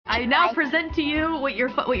I now present to you what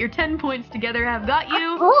your 10 points together have got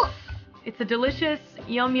you. Oh. It's a delicious,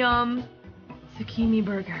 yum yum zucchini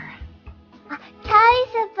burger. Calli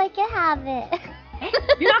said I can have it.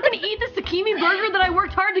 You're not gonna eat the zucchini burger that I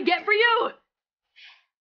worked hard to get for you?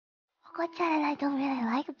 Moco-chan, I don't really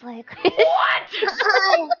like burgers. What?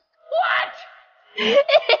 What?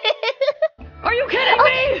 Are you kidding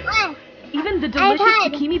me? Even the delicious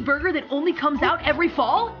zucchini burger that only comes out every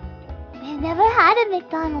fall? We've never had a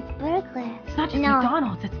McDonald's burger. It's not just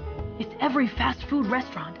McDonald's, it's every fast food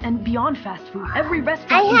restaurant and beyond fast food. Every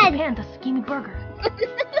restaurant in Japan does zucchini burger.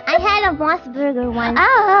 I had a Moss burger once.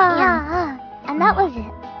 Yeah. And that was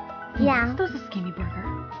it. Yeah. Does a zucchini burger?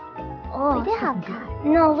 Oh, we did have that.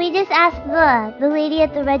 No, we just asked the lady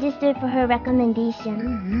at the register for her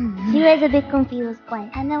recommendation. She was a bit confused,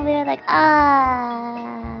 and then we were like,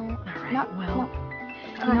 Alright, well,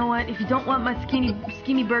 you know what? If you don't want my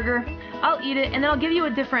zucchini burger, I'll eat it, and then I'll give you a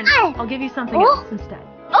different. I'll give you something else instead.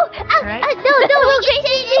 No, we can trade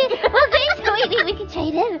it. We can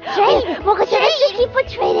trade it. Moco-chan, let's just keep on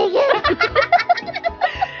trading it.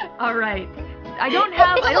 All right. I don't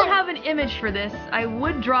have an image for this. I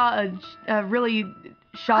would draw a really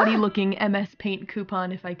shoddy-looking MS Paint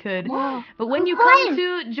coupon if I could. But when you come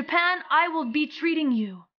to Japan, I will be treating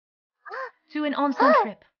you to an onsen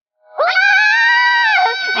trip.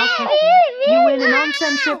 I'll take you. You win an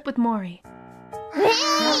onsen trip with Mori.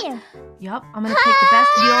 Yup, I'm gonna take the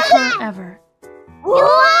best ryokan ever.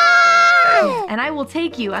 And I will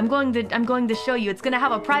take you. I'm going to show you. It's gonna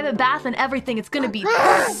have a private bath and everything. It's gonna be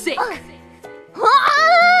sick.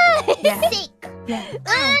 Yeah.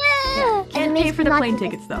 Can't pay for the plane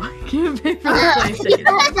tickets though. Can't pay for the plane tickets.